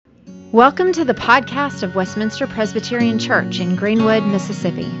Welcome to the podcast of Westminster Presbyterian Church in Greenwood,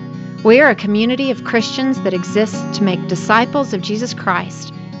 Mississippi. We are a community of Christians that exists to make disciples of Jesus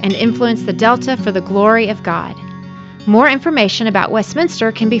Christ and influence the Delta for the glory of God. More information about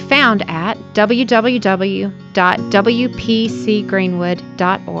Westminster can be found at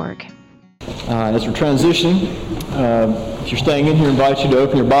www.wpcgreenwood.org. As we're transitioning, if you're staying in here, I invite you to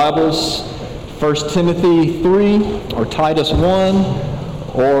open your Bibles, 1 Timothy 3 or Titus 1,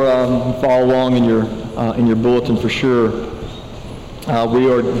 or follow along in your bulletin for sure. We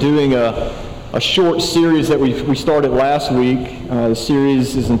are doing a short series that we started last week. The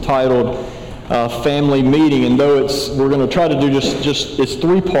series is entitled Family Meeting, and though we're going to try to do just it's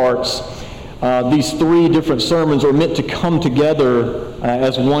three parts. These three different sermons are meant to come together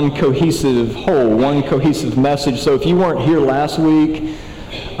as one cohesive whole, one cohesive message. So if you weren't here last week,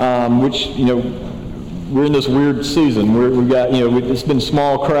 which we're in this weird season. We got it's been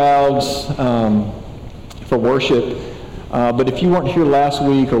small crowds for worship. But if you weren't here last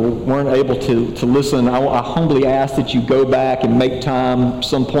week or weren't able to listen, I humbly ask that you go back and make time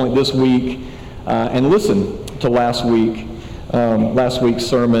some point this week and listen to last week's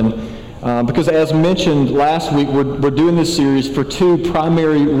sermon. Because as mentioned last week, we're doing this series for two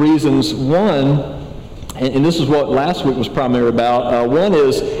primary reasons. One, and this is what last week was primarily about, one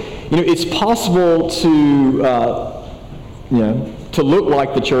is, it's possible to look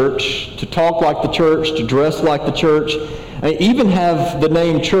like the church, to talk like the church, to dress like the church, and even have the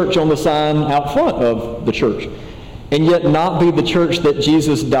name church on the sign out front of the church, and yet not be the church that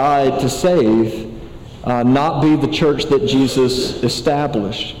Jesus died to save, not be the church that Jesus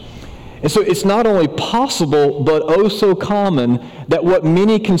established. And so it's not only possible, but oh so common, that what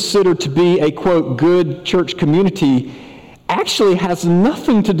many consider to be a, quote, good church community actually has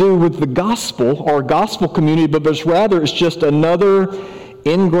nothing to do with the gospel or gospel community, but rather it's just another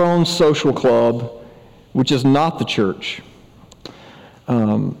ingrown social club, which is not the church.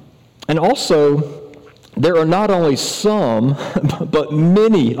 And also, there are not only some, but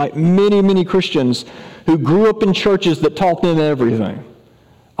many Christians who grew up in churches that taught them everything.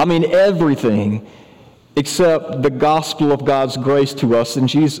 I mean everything except the gospel of God's grace to us in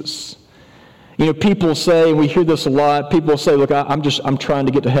Jesus. People say, and we hear this a lot, people say, look, I'm trying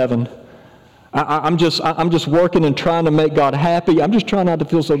to get to heaven. I'm just working and trying to make God happy. I'm just trying not to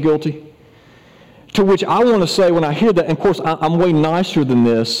feel so guilty. To which I want to say when I hear that, and of course I'm way nicer than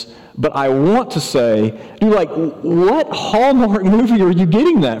this, but I want to say, what Hallmark movie are you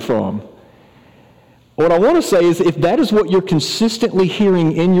getting that from? What I want to say is, if that is what you're consistently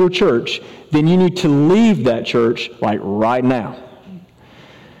hearing in your church, then you need to leave that church right now.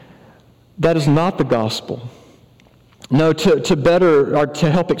 That is not the gospel. No, to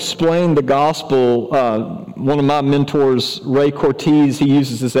help explain the gospel, one of my mentors, Ray Cortez, he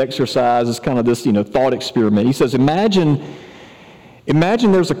uses this exercise as kind of this, thought experiment. He says, imagine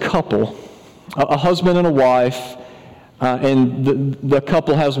there's a couple, a husband and a wife, and the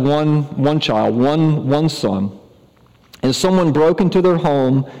couple has one child, one son, and someone broke into their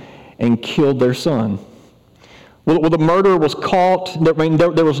home and killed their son. Well, the murderer was caught.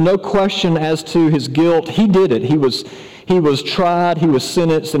 There was no question as to his guilt. He did it. He was tried, he was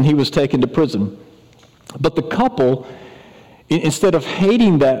sentenced, and he was taken to prison. But the couple, instead of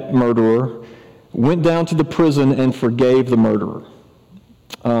hating that murderer, went down to the prison and forgave the murderer.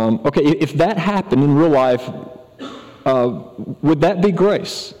 Okay, if that happened in real life, would that be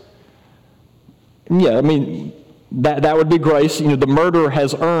grace? Yeah, I mean, that would be grace. The murderer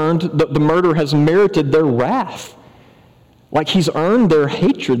has the murderer has merited their wrath. Like he's earned their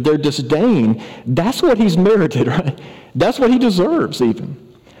hatred, their disdain. That's what he's merited, right? That's what he deserves even.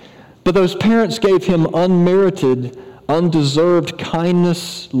 But those parents gave him unmerited, undeserved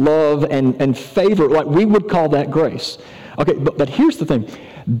kindness, love, and favor. Like we would call that grace. Okay, but here's the thing.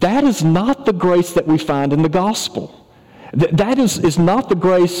 That is not the grace that we find in the gospel. That is not the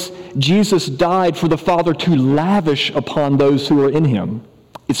grace Jesus died for the Father to lavish upon those who are in him.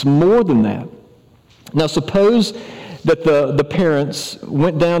 It's more than that. Now suppose that the parents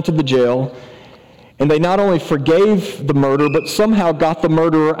went down to the jail and they not only forgave the murderer, but somehow got the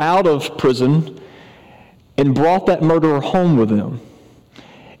murderer out of prison and brought that murderer home with them.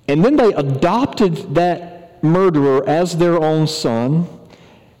 And then they adopted that murderer as their own son,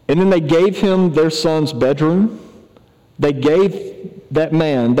 and then they gave him their son's bedroom. They gave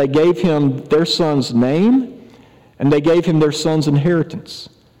him their son's name, and they gave him their son's inheritance.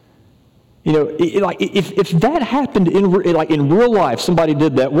 If that happened in real life, somebody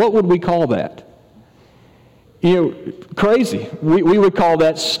did that, what would we call that? Crazy. We would call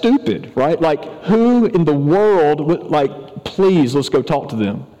that stupid, right? Like, who in the world would, please, let's go talk to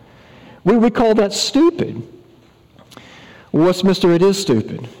them. We call that stupid. Westminster, it is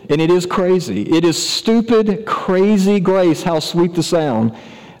stupid, and it is crazy. It is stupid, crazy grace, how sweet the sound,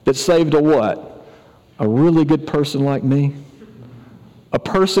 that saved a what? A really good person like me? A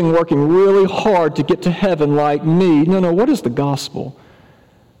person working really hard to get to heaven like me? No, what is the gospel?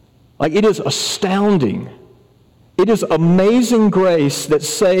 Like, it is astounding. It is amazing grace that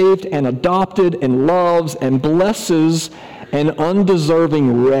saved and adopted and loves and blesses an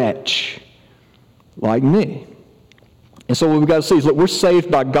undeserving wretch like me. And so what we've got to see is that we're saved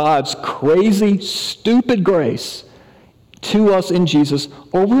by God's crazy, stupid grace to us in Jesus,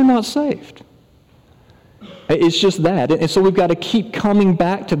 or we're not saved. It's just that. And so we've got to keep coming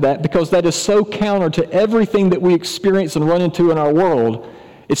back to that, because that is so counter to everything that we experience and run into in our world.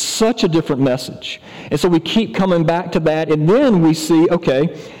 It's such a different message. And so we keep coming back to that, and then we see,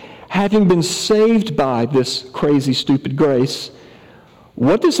 okay, having been saved by this crazy, stupid grace,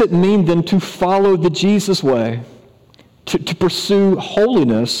 what does it mean then to follow the Jesus way? To pursue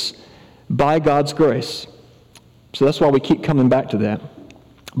holiness by God's grace. So that's why we keep coming back to that.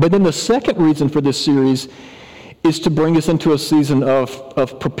 But then the second reason for this series is to bring us into a season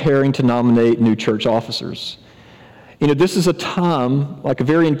of preparing to nominate new church officers. You know, this is a time, like a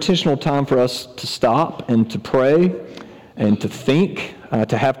very intentional time for us to stop and to pray and to think,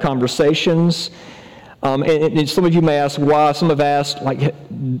 to have conversations. And some of you may ask why. Some have asked, like,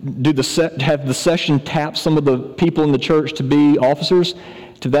 have the session tap some of the people in the church to be officers?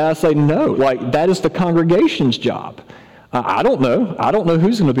 To that I say no. Like, that is the congregation's job. I don't know. I don't know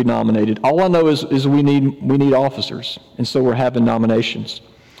who's going to be nominated. All I know is we need officers, and so we're having nominations.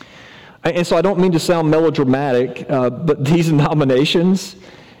 And so I don't mean to sound melodramatic, but these nominations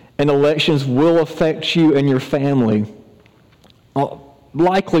and elections will affect you and your family,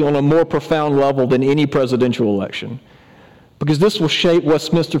 likely on a more profound level than any presidential election, because this will shape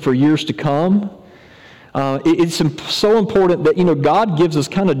Westminster for years to come. It's so important that, God gives us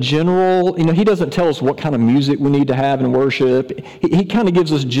kind of general, He doesn't tell us what kind of music we need to have in worship. He kind of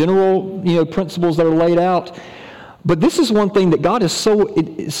gives us general, principles that are laid out. But this is one thing that God He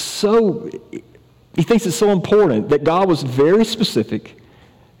thinks it's so important that God was very specific,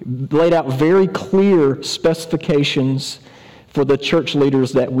 laid out very clear specifications for the church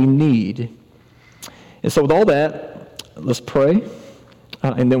leaders that we need. And so with all that, let's pray,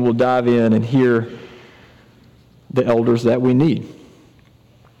 and then we'll dive in and hear the elders that we need.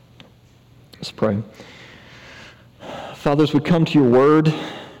 Let's pray. Father, as we come to your word,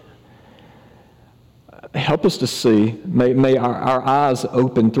 help us to see. May our eyes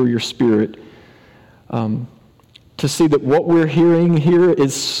open through your Spirit to see that what we're hearing here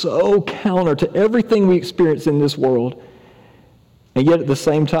is so counter to everything we experience in this world. And yet at the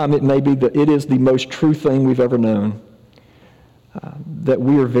same time, it may be that it is the most true thing we've ever known, that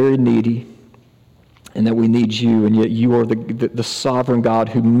we are very needy and that we need you, and yet you are the sovereign God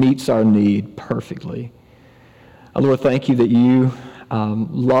who meets our need perfectly. Lord, thank you that you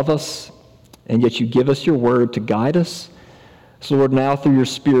love us, and yet you give us your word to guide us. So Lord, now through your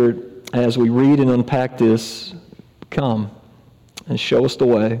Spirit, as we read and unpack this, come and show us the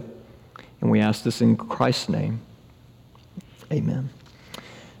way. And we ask this in Christ's name. Amen.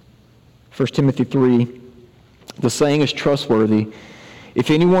 1 Timothy 3, the saying is trustworthy. If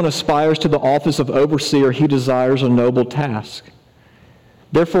anyone aspires to the office of overseer, he desires a noble task.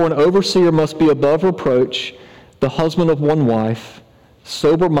 Therefore, an overseer must be above reproach, the husband of one wife,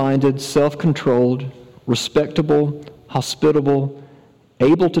 sober-minded, self-controlled, respectable, hospitable,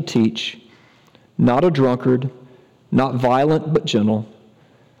 able to teach, not a drunkard, not violent but gentle,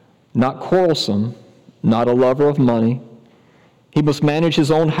 not quarrelsome, not a lover of money. He must manage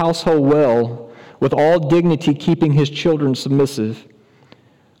his own household well, with all dignity, keeping his children submissive.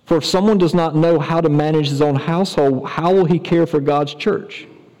 For if someone does not know how to manage his own household, how will he care for God's church?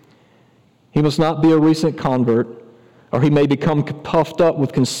 He must not be a recent convert, or he may become puffed up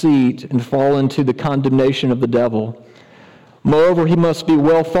with conceit and fall into the condemnation of the devil. Moreover, he must be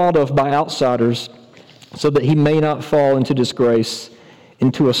well thought of by outsiders, so that he may not fall into disgrace,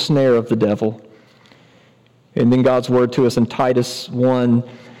 into a snare of the devil. And then God's word to us in Titus 1,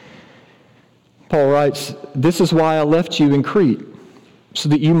 Paul writes, "This is why I left you in Crete, so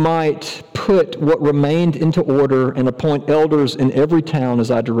that you might put what remained into order and appoint elders in every town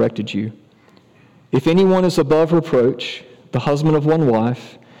as I directed you. If anyone is above reproach, the husband of one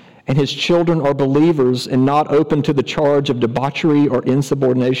wife, and his children are believers and not open to the charge of debauchery or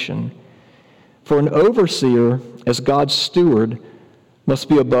insubordination. For an overseer, as God's steward, must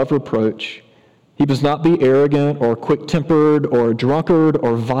be above reproach. He must not be arrogant or quick-tempered or a drunkard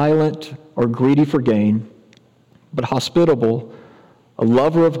or violent or greedy for gain, but hospitable, a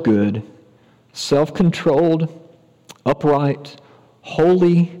lover of good, self-controlled, upright,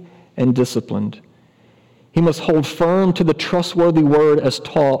 holy, and disciplined. He must hold firm to the trustworthy word as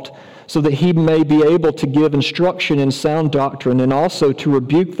taught, so that he may be able to give instruction in sound doctrine and also to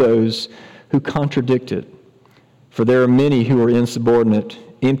rebuke those who contradict it. For there are many who are insubordinate,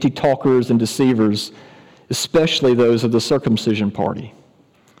 empty talkers and deceivers, especially those of the circumcision party.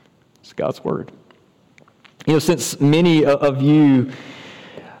 It's God's word. Since many of you,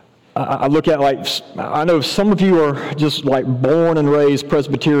 I look at I know some of you are just born and raised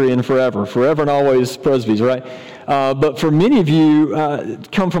Presbyterian forever and always Presbys, right? But for many of you,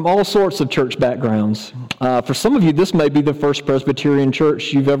 come from all sorts of church backgrounds. For some of you, this may be the first Presbyterian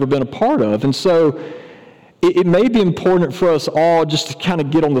church you've ever been a part of. And so it may be important for us all just to kind of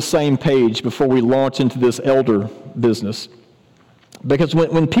get on the same page before we launch into this elder business. Because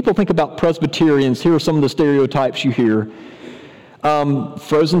when people think about Presbyterians, here are some of the stereotypes you hear.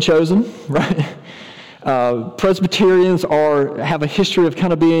 Frozen chosen, right? Presbyterians have a history of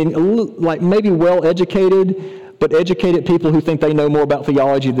kind of being maybe well-educated, but educated people who think they know more about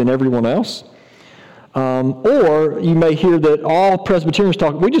theology than everyone else. Or you may hear that all Presbyterians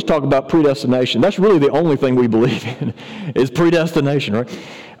we just talk about predestination. That's really the only thing we believe in, is predestination, right?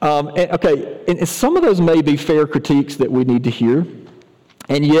 And some of those may be fair critiques that we need to hear.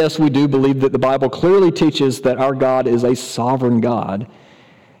 And yes, we do believe that the Bible clearly teaches that our God is a sovereign God.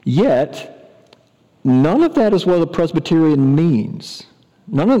 Yet, none of that is what a Presbyterian means.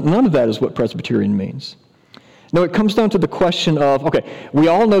 None of that is what Presbyterian means. No, it comes down to the question of, we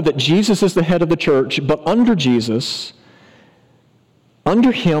all know that Jesus is the head of the church, but under Jesus,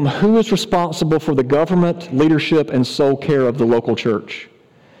 under him, who is responsible for the government, leadership, and sole care of the local church?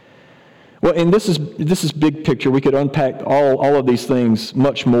 Well, and this is big picture. We could unpack all of these things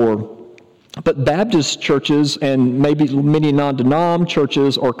much more. But Baptist churches and maybe many non-denom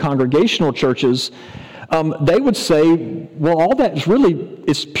churches or congregational churches, they would say, well, all that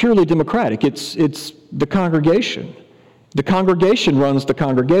is purely democratic. It's the congregation. The congregation runs the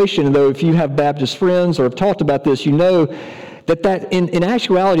congregation. And though if you have Baptist friends or have talked about this, you know that in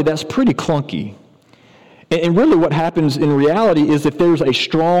actuality, that's pretty clunky. And really what happens in reality is if there's a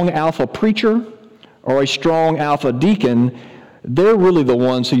strong alpha preacher or a strong alpha deacon, they're really the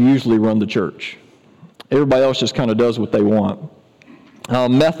ones who usually run the church. Everybody else just kind of does what they want.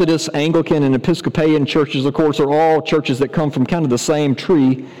 Methodist, Anglican, and Episcopalian churches, of course, are all churches that come from kind of the same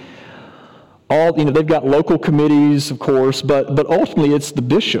tree. They've got local committees, of course, but ultimately it's the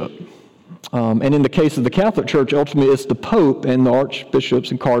bishop. And in the case of the Catholic Church, ultimately it's the Pope and the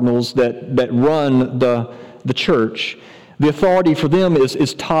archbishops and cardinals that run the church. The authority for them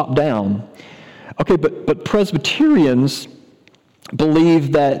is top down. But Presbyterians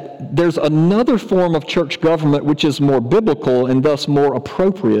believe that there's another form of church government which is more biblical and thus more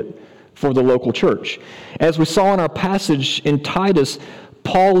appropriate for the local church. As we saw in our passage in Titus,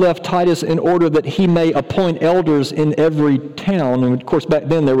 Paul left Titus in order that he may appoint elders in every town. And of course, back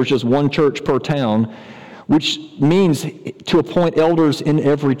then there was just one church per town, which means to appoint elders in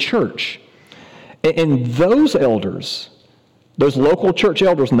every church. And those elders, those local church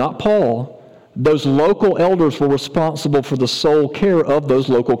elders, not Paul, those local elders were responsible for the sole care of those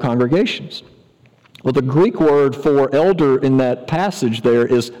local congregations. Well, the Greek word for elder in that passage there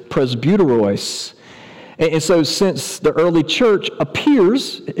is presbyteros. And so since the early church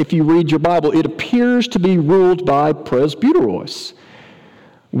appears, if you read your Bible, it appears to be ruled by presbyteros.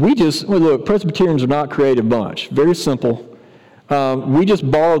 Look, Presbyterians are not a creative bunch. Very simple. We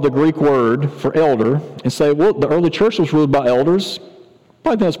just borrow the Greek word for elder and say, well, the early church was ruled by elders. I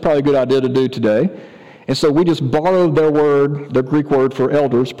think that's probably a good idea to do today. And so we just borrowed their Greek word for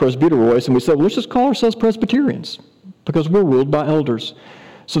elders, presbyteros, and we said, well, let's just call ourselves Presbyterians because we're ruled by elders.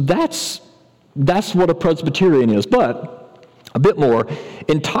 So that's what a Presbyterian is. But a bit more.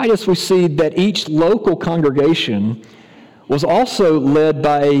 In Titus, we see that each local congregation was also led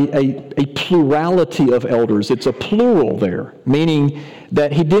by a plurality of elders. It's a plural there, meaning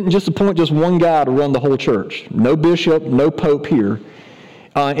that he didn't just appoint just one guy to run the whole church. No bishop, no pope here.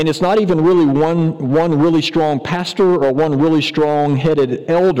 And it's not even really one really strong pastor or one really strong-headed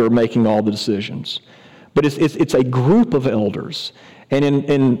elder making all the decisions. But it's a group of elders. And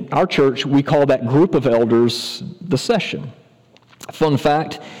in our church, we call that group of elders the session. Fun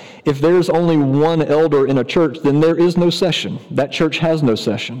fact, if there's only one elder in a church, then there is no session. That church has no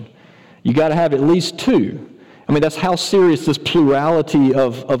session. You got to have at least two. I mean, that's how serious this plurality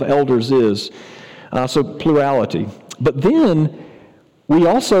of elders is. So plurality. But then we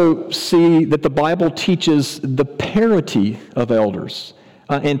also see that the Bible teaches the parity of elders.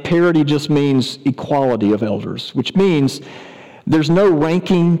 And parity just means equality of elders, which means There's no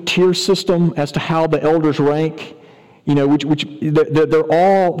ranking tier system as to how the elders rank. Which they're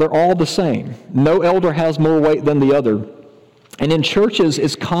all the same. No elder has more weight than the other. And in churches,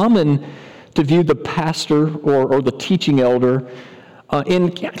 it's common to view the pastor or the teaching elder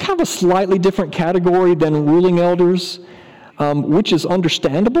in kind of a slightly different category than ruling elders, which is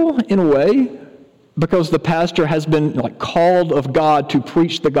understandable in a way, because the pastor has been called of God to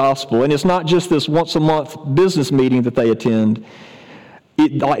preach the gospel. And it's not just this once a month business meeting that they attend.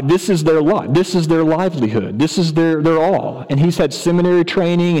 This is their life. This is their livelihood. This is their all. And he's had seminary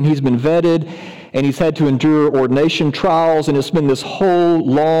training, and he's been vetted, and he's had to endure ordination trials, and it's been this whole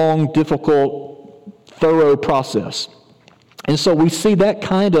long, difficult, thorough process. And so we see that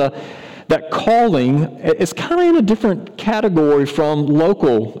calling is kind of in a different category from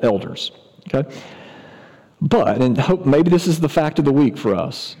local elders. Okay? But, and maybe this is the fact of the week for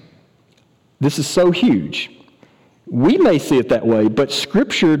us, this is so huge. We may see it that way, but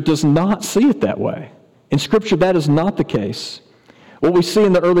Scripture does not see it that way. In Scripture, that is not the case. What we see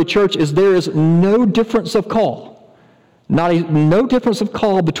in the early church is there is no difference of call. No difference of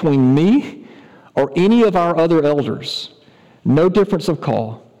call between me or any of our other elders. No difference of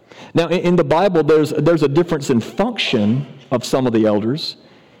call. Now, in the Bible, there's a difference in function of some of the elders.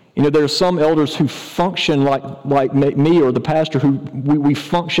 There are some elders who function like me or the pastor, who we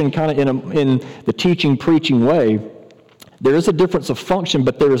function kind of in the teaching, preaching way. There is a difference of function,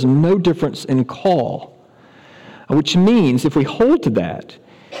 but there is no difference in call. Which means, if we hold to that,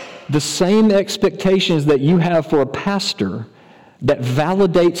 the same expectations that you have for a pastor that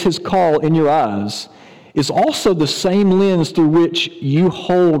validates his call in your eyes is also the same lens through which you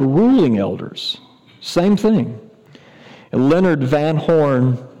hold ruling elders. Same thing. And Leonard Van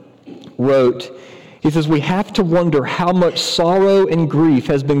Horn wrote, he says, "We have to wonder how much sorrow and grief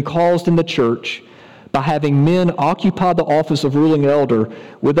has been caused in the church by having men occupy the office of ruling elder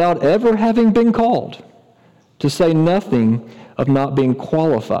without ever having been called, to say nothing of not being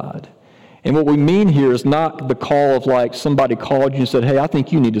qualified." And what we mean here is not the call of somebody called you and said, "Hey, I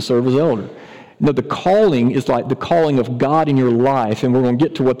think you need to serve as elder." No, the calling is like the calling of God in your life, and we're going to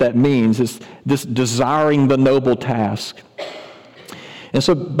get to what that means, is this desiring the noble task. And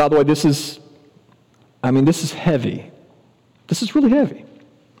so, by the way, this is heavy. This is really heavy.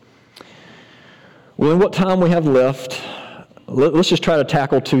 Well, in what time we have left, let's just try to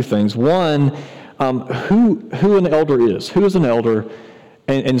tackle two things. One, who an elder is. Who is an elder?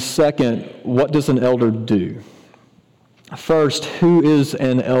 And second, what does an elder do? First, who is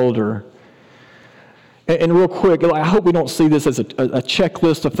an elder? And real quick, I hope we don't see this as a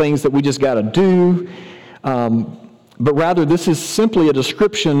checklist of things that we just got to do, but rather this is simply a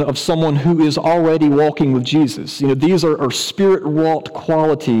description of someone who is already walking with Jesus. These are spirit-wrought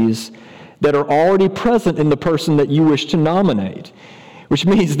qualities that are already present in the person that you wish to nominate, which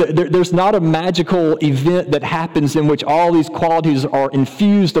means that there's not a magical event that happens in which all these qualities are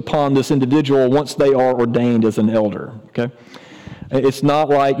infused upon this individual once they are ordained as an elder. Okay, it's not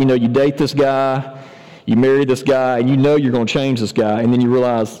like you date this guy, you marry this guy, and you're going to change this guy, and then you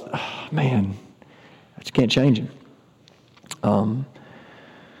realize, oh, man, I just can't change him.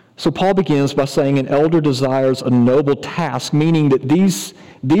 So Paul begins by saying an elder desires a noble task, meaning that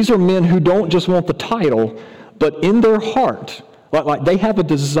these are men who don't just want the title, but in their heart, like they have a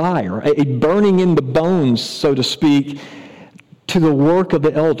desire, a burning in the bones, so to speak, to the work of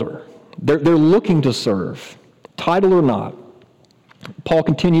the elder. They're looking to serve, title or not. Paul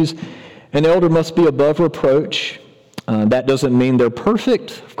continues, an elder must be above reproach. That doesn't mean they're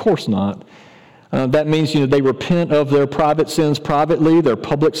perfect. Of course not. That means they repent of their private sins privately, their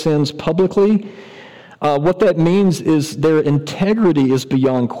public sins publicly. What that means is their integrity is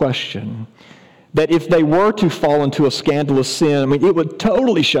beyond question. That if they were to fall into a scandalous sin, it would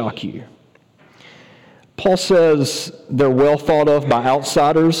totally shock you. Paul says they're well thought of by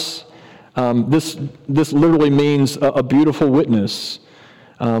outsiders. This literally means a beautiful witness.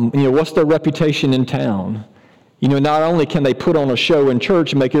 What's their reputation in town? Not only can they put on a show in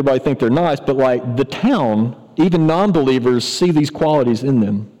church and make everybody think they're nice, but the town, even non-believers, see these qualities in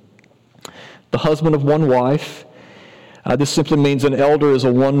them. The husband of one wife. This simply means an elder is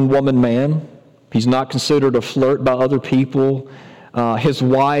a one-woman man. He's not considered a flirt by other people. His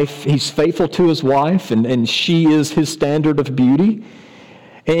wife, he's faithful to his wife, and she is his standard of beauty.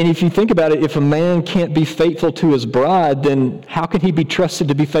 And if you think about it, if a man can't be faithful to his bride, then how can he be trusted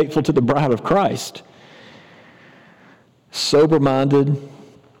to be faithful to the bride of Christ? Sober-minded,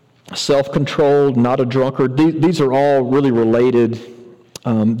 self-controlled, not a drunkard. These are all really related.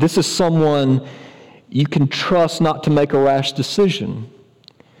 This is someone you can trust not to make a rash decision.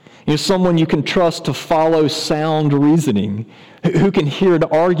 Someone you can trust to follow sound reasoning, who can hear an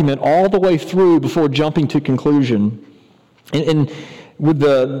argument all the way through before jumping to conclusion. And with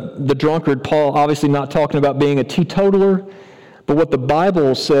the drunkard, Paul obviously not talking about being a teetotaler, but what the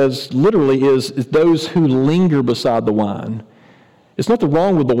Bible says literally is those who linger beside the wine. It's nothing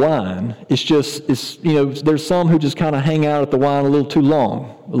wrong with the wine. It's just, there's some who just kind of hang out at the wine a little too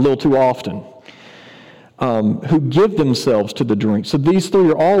long, a little too often. Who give themselves to the drink. So these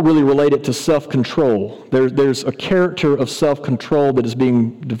three are all really related to self-control. There's a character of self-control that is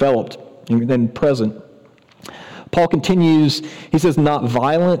being developed and present. Paul continues, he says, not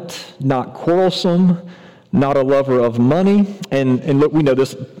violent, not quarrelsome, not a lover of money. And look, we know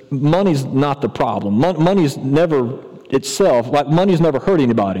this, money's not the problem. Money's never itself, like money's never hurt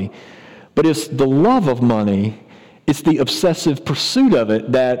anybody. But it's the love of money, it's the obsessive pursuit of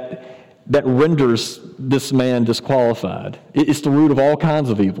it that renders this man disqualified. It's the root of all kinds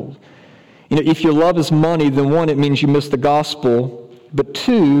of evil. If your love is money, then one, it means you miss the gospel. But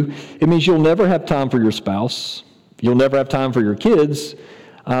two, it means you'll never have time for your spouse. You'll never have time for your kids,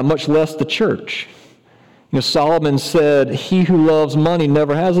 much less the church. Solomon said, he who loves money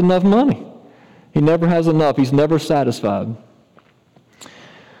never has enough money. He never has enough. He's never satisfied.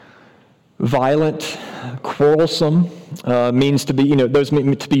 Violent, quarrelsome, means to be, those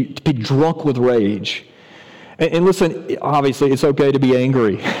mean to be drunk with rage. And listen, obviously it's okay to be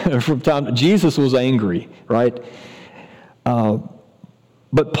angry. Jesus was angry, right?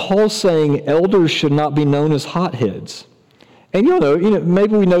 But Paul's saying elders should not be known as hotheads. And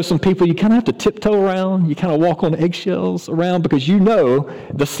maybe we know some people you kind of have to tiptoe around, you kind of walk on eggshells around because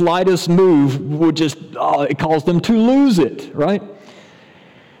the slightest move would just, it caused them to lose it, right?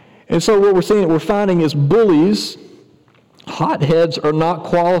 And so what we're finding is bullies, hotheads are not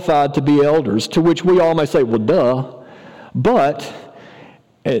qualified to be elders, to which we all may say, well, duh. But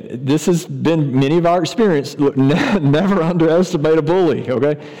this has been many of our experience. Look, never underestimate a bully,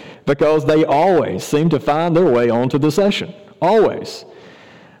 okay? Because they always seem to find their way onto the session, always.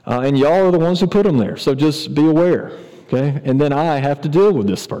 And y'all are the ones who put them there, so just be aware, okay? And then I have to deal with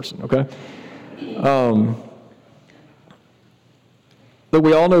this person, okay? But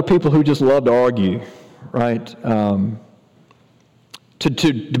we all know people who just love to argue, right? To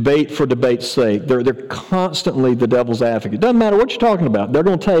debate for debate's sake. They're constantly the devil's advocate. Doesn't matter what you're talking about. They're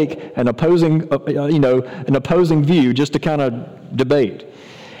going to take an opposing view just to kind of debate.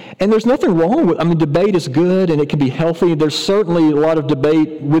 And there's nothing wrong with, debate is good and it can be healthy. There's certainly a lot of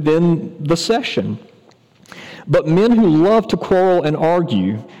debate within the session. But men who love to quarrel and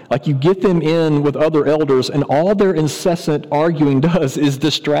argue, like you get them in with other elders and all their incessant arguing does is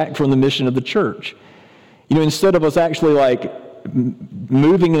distract from the mission of the church. Instead of us actually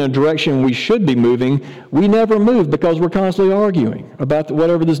moving in a direction we should be moving, we never move because we're constantly arguing about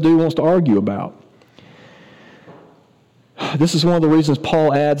whatever this dude wants to argue about. This is one of the reasons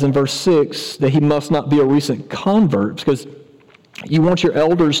Paul adds in verse 6 that he must not be a recent convert, because you want your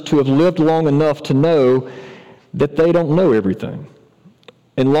elders to have lived long enough to know that they don't know everything,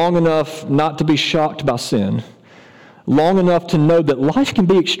 and long enough not to be shocked by sin, long enough to know that life can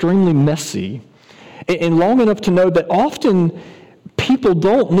be extremely messy, and long enough to know that often people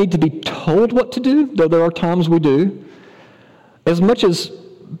don't need to be told what to do, though there are times we do, as much as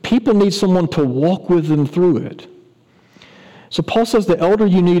people need someone to walk with them through it. So Paul says the elder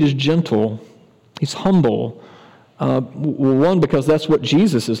you need is gentle, he's humble. One, because that's what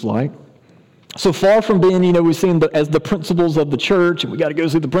Jesus is like. So far from being, we've seen as the principles of the church, and we got to go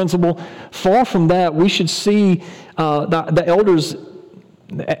through the principle. Far from that, we should see the elders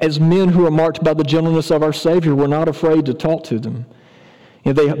as men who are marked by the gentleness of our Savior. We're not afraid to talk to them.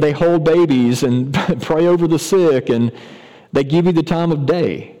 They hold babies and pray over the sick, and they give you the time of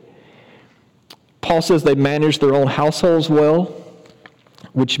day. Paul says they manage their own households well,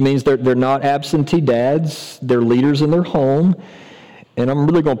 which means they're not absentee dads. They're leaders in their home. And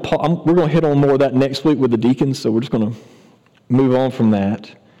we're going to hit on more of that next week with the deacons, so we're just going to move on from that.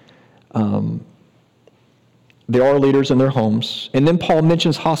 They are leaders in their homes. And then Paul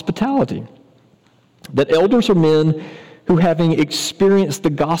mentions hospitality, that elders are men who, having experienced the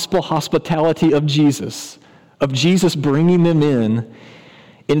gospel hospitality of Jesus bringing them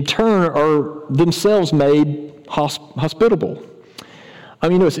in turn are themselves made hospitable.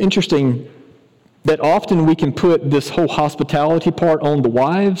 It's interesting that often we can put this whole hospitality part on the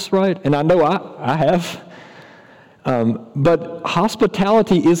wives, right? And I know I have. But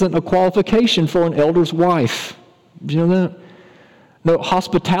hospitality isn't a qualification for an elder's wife. Do you know that? No,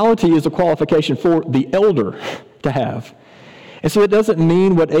 hospitality is a qualification for the elder to have. And so it doesn't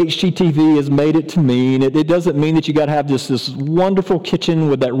mean what HGTV has made it to mean. It doesn't mean that you got to have this wonderful kitchen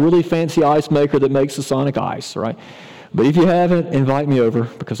with that really fancy ice maker that makes the sonic ice, right? But if you haven't, invite me over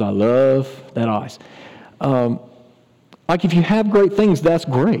because I love that ice. Like if you have great things, that's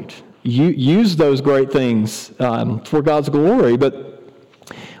great. You use those great things for God's glory. But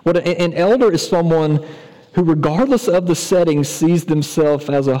what an elder is someone who, regardless of the setting, sees themselves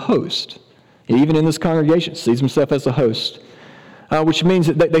as a host. Even in this congregation, sees himself as a host. Which means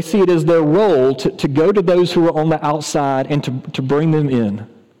that they see it as their role to go to those who are on the outside and to bring them in,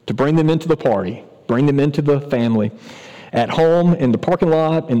 to bring them into the party, bring them into the family. At home, in the parking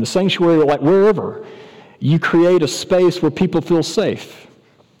lot, in the sanctuary, like wherever, you create a space where people feel safe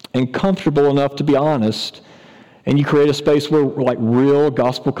and comfortable enough to be honest, and you create a space where like real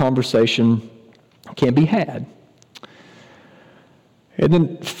gospel conversation can be had. And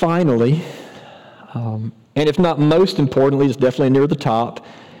then finally, and if not most importantly, it's definitely near the top,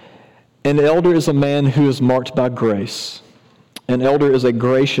 an elder is a man who is marked by grace. An elder is a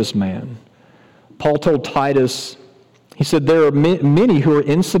gracious man. Paul told Titus, he said, there are many who are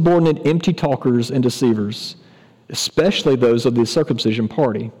insubordinate, empty talkers and deceivers, especially those of the circumcision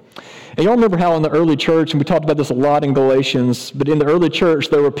party. And y'all remember how in the early church, and we talked about this a lot in Galatians, but in the early church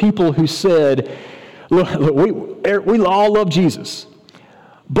there were people who said, look, we all love Jesus.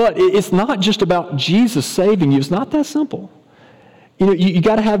 But it's not just about Jesus saving you. It's not that simple. You know, you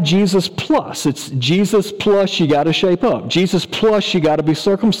got to have Jesus plus. It's Jesus plus you got to shape up. Jesus plus you got to be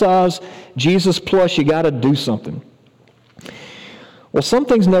circumcised. Jesus plus you got to do something. Well, some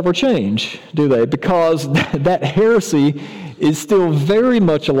things never change, do they? Because that heresy is still very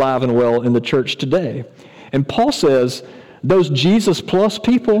much alive and well in the church today. And Paul says those Jesus plus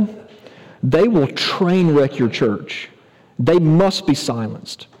people, they will train wreck your church. They must be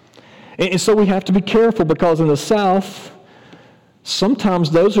silenced. And so we have to be careful because in the South,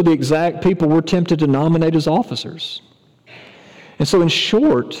 sometimes those are the exact people we're tempted to nominate as officers. And so in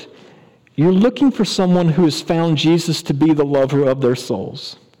short, you're looking for someone who has found Jesus to be the lover of their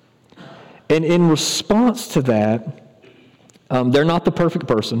souls. And in response to that, they're not the perfect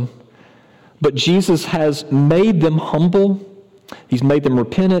person, but Jesus has made them humble, he's made them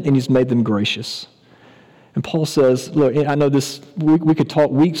repentant, and he's made them gracious. And Paul says, look, I know this, we could talk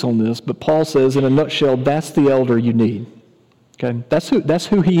weeks on this, but Paul says in a nutshell, that's the elder you need. Okay? That's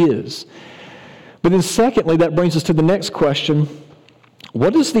who he is. But then secondly, that brings us to the next question.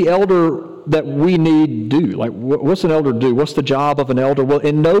 What does the elder that we need do? Like, what's an elder do? What's the job of an elder? Well,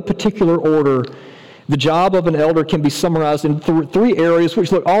 in no particular order, the job of an elder can be summarized in three areas,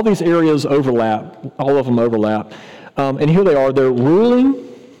 which, look, all these areas overlap. All of them overlap. And here they are. They're ruling,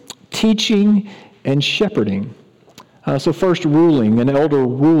 teaching, and shepherding. So first, ruling. An elder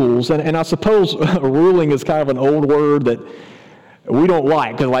rules. And I suppose ruling is kind of an old word that we don't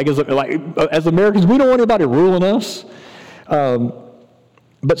like. Because as Americans, we don't want anybody ruling us.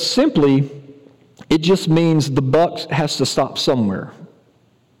 But simply, it just means the buck has to stop somewhere.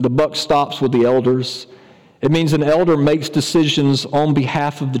 The buck stops with the elders. It means an elder makes decisions on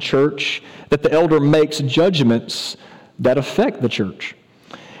behalf of the church, that the elder makes judgments that affect the church.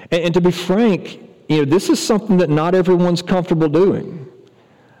 And to be frank, this is something that not everyone's comfortable doing.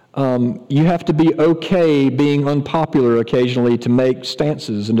 You have to be okay being unpopular occasionally to make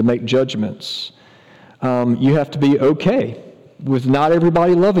stances and to make judgments. You have to be okay with not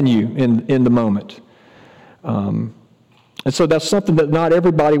everybody loving you in the moment. And so that's something that not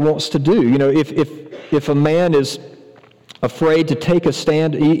everybody wants to do. If a man is afraid to take a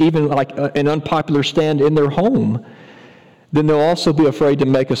stand, even like an unpopular stand in their home, then they'll also be afraid to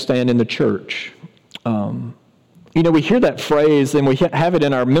make a stand in the church. We hear that phrase, and we have it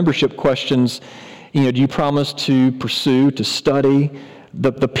in our membership questions. Do you promise to pursue, to study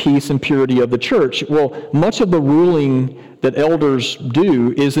the peace and purity of the church? Well, much of the ruling that elders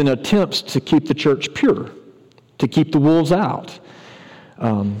do is in attempts to keep the church pure, to keep the wolves out.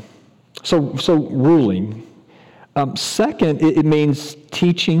 So ruling. Second, it means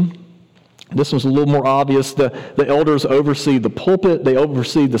teaching. This one's a little more obvious. The elders oversee the pulpit. They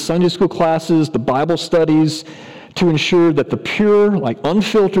oversee the Sunday school classes, the Bible studies, to ensure that the pure,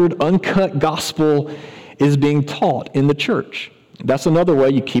 unfiltered, uncut gospel is being taught in the church. That's another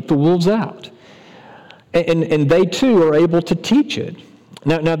way you keep the wolves out. And they too are able to teach it.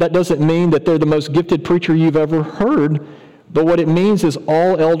 Now that doesn't mean that they're the most gifted preacher you've ever heard, but what it means is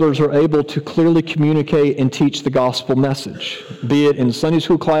all elders are able to clearly communicate and teach the gospel message, be it in Sunday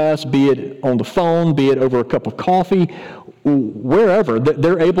school class, be it on the phone, be it over a cup of coffee, wherever.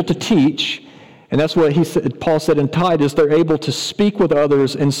 They're able to teach, and that's what Paul said in Titus. They're able to speak with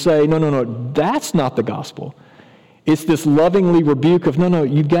others and say, no, that's not the gospel. It's this lovingly rebuke of, no,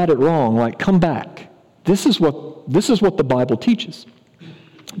 you've got it wrong. Like, come back. This is what the Bible teaches.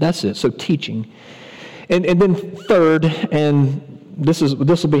 That's it. So teaching. And then third, and this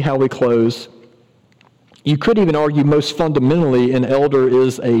will be how we close. You could even argue most fundamentally an elder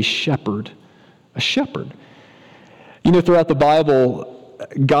is a shepherd. A shepherd. You know, throughout the Bible,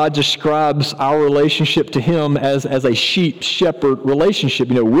 God describes our relationship to him as a sheep-shepherd relationship.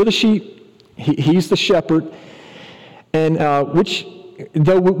 You know, we're the sheep. He's the shepherd. And which,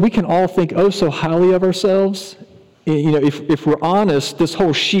 though we can all think so highly of ourselves, you know, if we're honest, this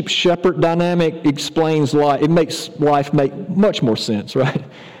whole sheep-shepherd dynamic explains life. It makes life make much more sense, right?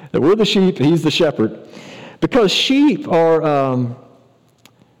 That we're the sheep, he's the shepherd. Because sheep are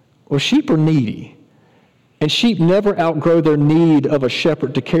needy. And sheep never outgrow their need of a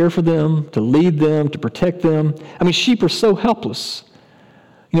shepherd to care for them, to lead them, to protect them. I mean, sheep are so helpless.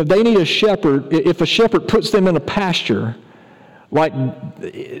 You know, they need a shepherd. If a shepherd puts them in a pasture, like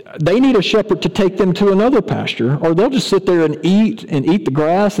they need a shepherd to take them to another pasture, or they'll just sit there and eat the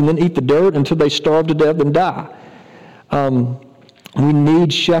grass and then eat the dirt until they starve to death and die. We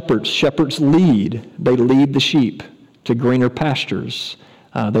need shepherds. Shepherds lead. They lead the sheep to greener pastures.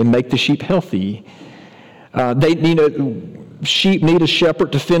 They make the sheep healthy. Sheep need a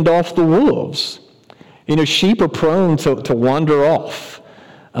shepherd to fend off the wolves. You know, sheep are prone to wander off.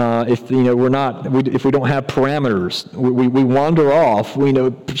 If we don't have parameters, we wander off. We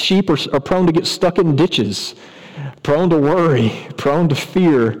know sheep are prone to get stuck in ditches, prone to worry, prone to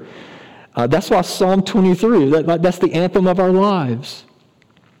fear. That's why Psalm 23, that's the anthem of our lives.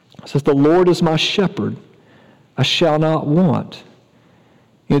 It says, "The Lord is my shepherd, I shall not want."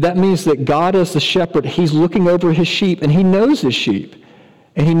 You know, that means that God as the shepherd, he's looking over his sheep, and he knows his sheep.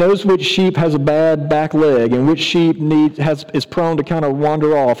 And he knows which sheep has a bad back leg and which sheep is prone to kind of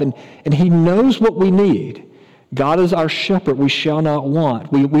wander off. And he knows what we need. God is our shepherd. We shall not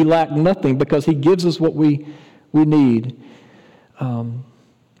want. We lack nothing because he gives us what we need. You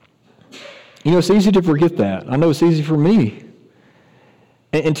know, it's easy to forget that. I know it's easy for me.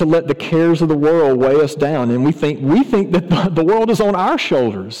 And to let the cares of the world weigh us down. And we think that the world is on our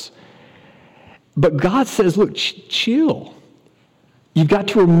shoulders. But God says, look, chill. You've got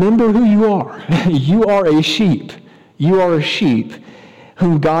to remember who you are. You are a sheep. You are a sheep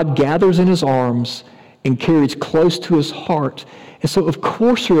whom God gathers in his arms and carries close to his heart. And so, of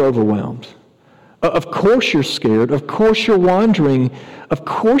course, you're overwhelmed. Of course, you're scared. Of course, you're wandering. Of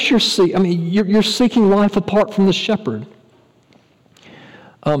course, you're seeking life apart from the shepherd.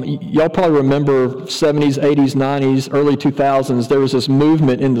 Y'all probably remember 70s, 80s, 90s, early 2000s. There was this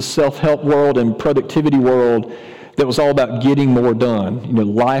movement in the self-help world and productivity world that was all about getting more done. You know,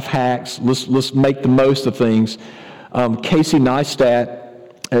 life hacks. Let's make the most of things. Casey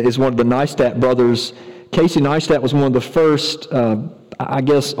Neistat is one of the Neistat brothers. Casey Neistat was one of the first. I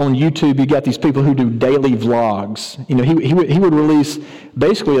guess on YouTube you got these people who do daily vlogs. You know, he would release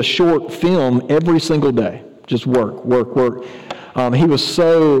basically a short film every single day. Just work. He was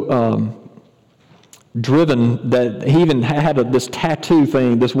so driven that he even had this tattoo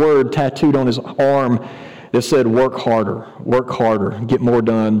thing, this word tattooed on his arm that said, work harder, get more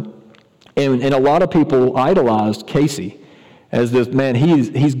done. And a lot of people idolized Casey as this, man,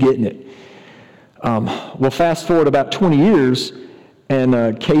 he's getting it. Well, fast forward about 20 years,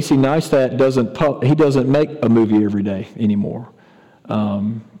 and Casey Neistat doesn't make a movie every day anymore.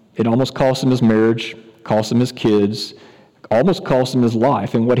 It almost cost him his marriage, cost him his kids, almost cost him his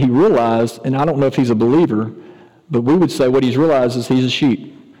life. And what he realized, and I don't know if he's a believer, but we would say what he's realized is he's a sheep.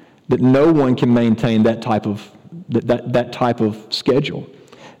 That no one can maintain that type of schedule.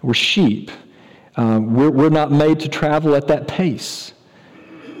 We're sheep. We're not made to travel at that pace.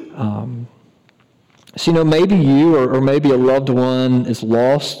 So, you know, maybe you or maybe a loved one is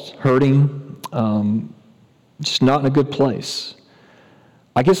lost, hurting, just not in a good place.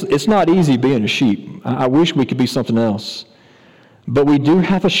 I guess it's not easy being a sheep. I wish we could be something else. But we do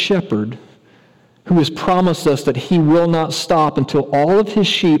have a shepherd who has promised us that he will not stop until all of his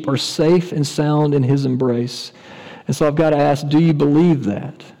sheep are safe and sound in his embrace. And so I've got to ask, do you believe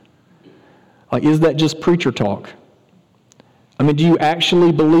that? Like, is that just preacher talk? I mean, do you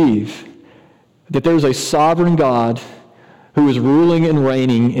actually believe that there's a sovereign God who is ruling and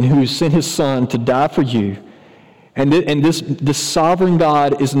reigning and who sent his son to die for you? And this sovereign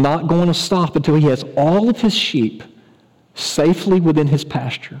God is not going to stop until he has all of his sheep safely within his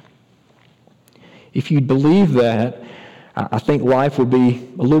pasture. If you believe that, I think life would be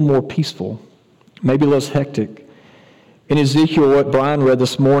a little more peaceful, maybe less hectic. In Ezekiel, what Brian read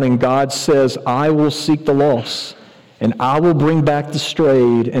this morning, God says, I will seek the lost, and I will bring back the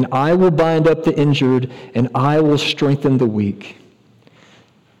strayed, and I will bind up the injured, and I will strengthen the weak.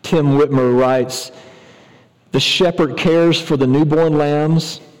 Tim Whitmer writes, the shepherd cares for the newborn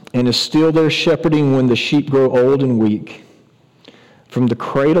lambs and is still there shepherding when the sheep grow old and weak. From the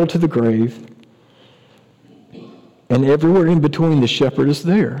cradle to the grave, and everywhere in between, the shepherd is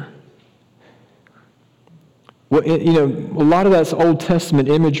there. Well, a lot of that's Old Testament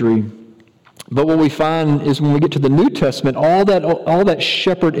imagery, but what we find is when we get to the New Testament, all that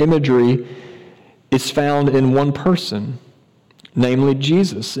shepherd imagery is found in one person, namely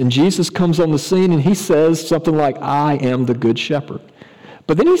Jesus. And Jesus comes on the scene and he says something like, I am the good shepherd.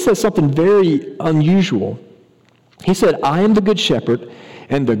 But then he says something very unusual. He said, I am the good shepherd,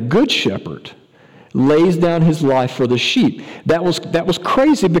 and the good shepherd lays down his life for the sheep. That was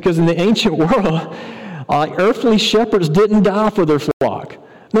crazy, because in the ancient world, earthly shepherds didn't die for their flock.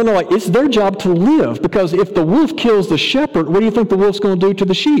 No, it's their job to live, because if the wolf kills the shepherd, what do you think the wolf's going to do to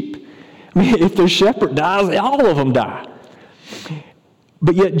the sheep? I mean, if the shepherd dies, all of them die.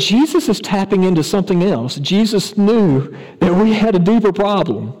 But yet Jesus is tapping into something else. Jesus knew that we had a deeper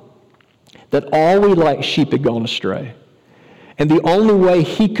problem, that all we like sheep had gone astray. And the only way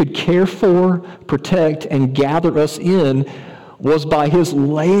he could care for, protect, and gather us in was by his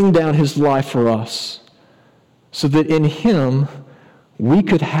laying down his life for us, so that in him we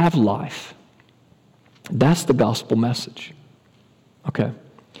could have life. That's the gospel message. Okay.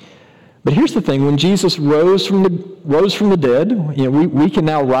 But here's the thing. When Jesus rose from the dead, we can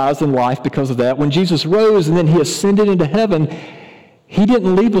now rise in life because of that. When Jesus rose and then he ascended into heaven, he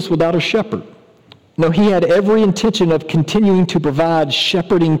didn't leave us without a shepherd. No, he had every intention of continuing to provide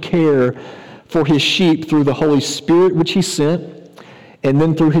shepherding care for his sheep through the Holy Spirit, which he sent, and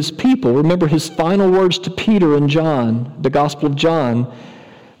then through his people. Remember his final words to Peter in John, the Gospel of John.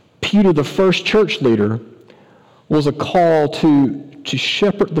 Peter, the first church leader, was a call to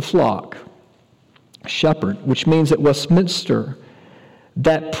shepherd the flock. Shepherd, which means at Westminster,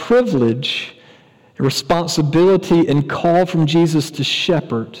 that privilege, responsibility, and call from Jesus to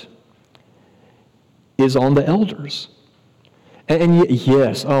shepherd is on the elders. And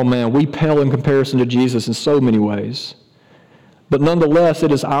yes, oh man, we pale in comparison to Jesus in so many ways. But nonetheless,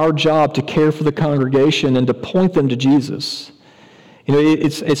 it is our job to care for the congregation and to point them to Jesus.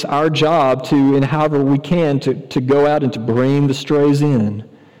 It's our job to, in however we can, to go out and to bring the strays in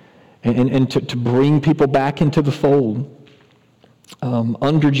and to bring people back into the fold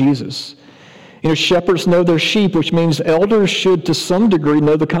under Jesus. Shepherds know their sheep, which means elders should, to some degree,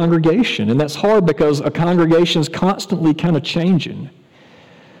 know the congregation. And that's hard because a congregation is constantly kind of changing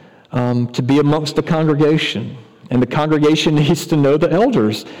to be amongst the congregation. And the congregation needs to know the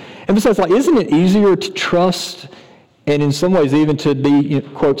elders. And besides, isn't it easier to trust and in some ways even to be,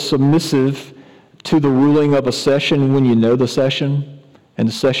 quote, submissive to the ruling of a session when you know the session and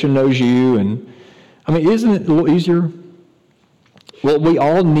the session knows you? And isn't it a little easier? Well, we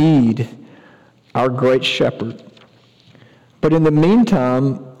all need our great shepherd. But in the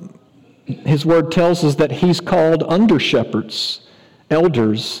meantime, his word tells us that he's called under shepherds,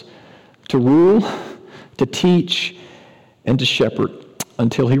 elders, to rule, to teach, and to shepherd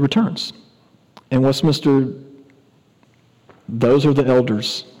until he returns. And Westminster, those are the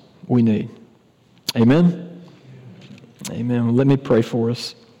elders we need. Amen? Amen. Let me pray for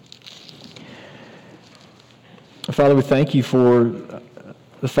us. Father, we thank you for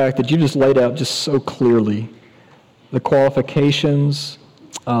the fact that you just laid out just so clearly the qualifications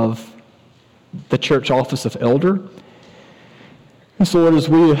of the church office of elder. And so, Lord, as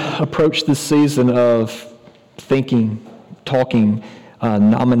we approach this season of thinking, talking,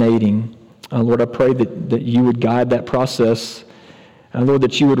 nominating, Lord, I pray that you would guide that process. And Lord,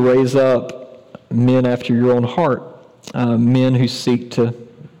 that you would raise up men after your own heart, men who seek to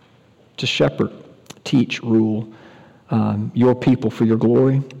shepherd, teach, rule your people for your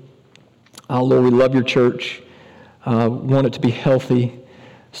glory. Lord, we love your church, want it to be healthy.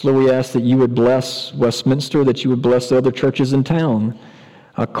 So Lord, we ask that you would bless Westminster, that you would bless the other churches in town.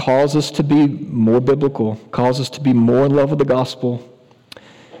 Cause us to be more biblical. Cause us to be more in love with the gospel.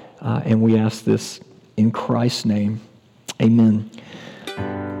 And we ask this in Christ's name. Amen.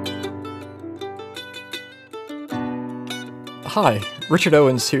 Hi, Richard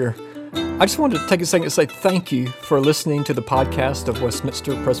Owens here. I just wanted to take a second to say thank you for listening to the podcast of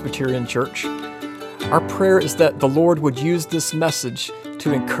Westminster Presbyterian Church. Our prayer is that the Lord would use this message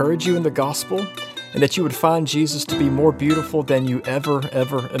to encourage you in the gospel and that you would find Jesus to be more beautiful than you ever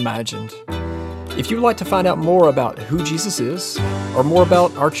imagined. If you'd like to find out more about who Jesus is or more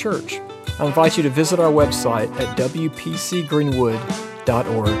about our church, I invite you to visit our website at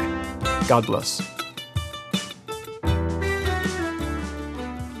wpcgreenwood.org. God bless.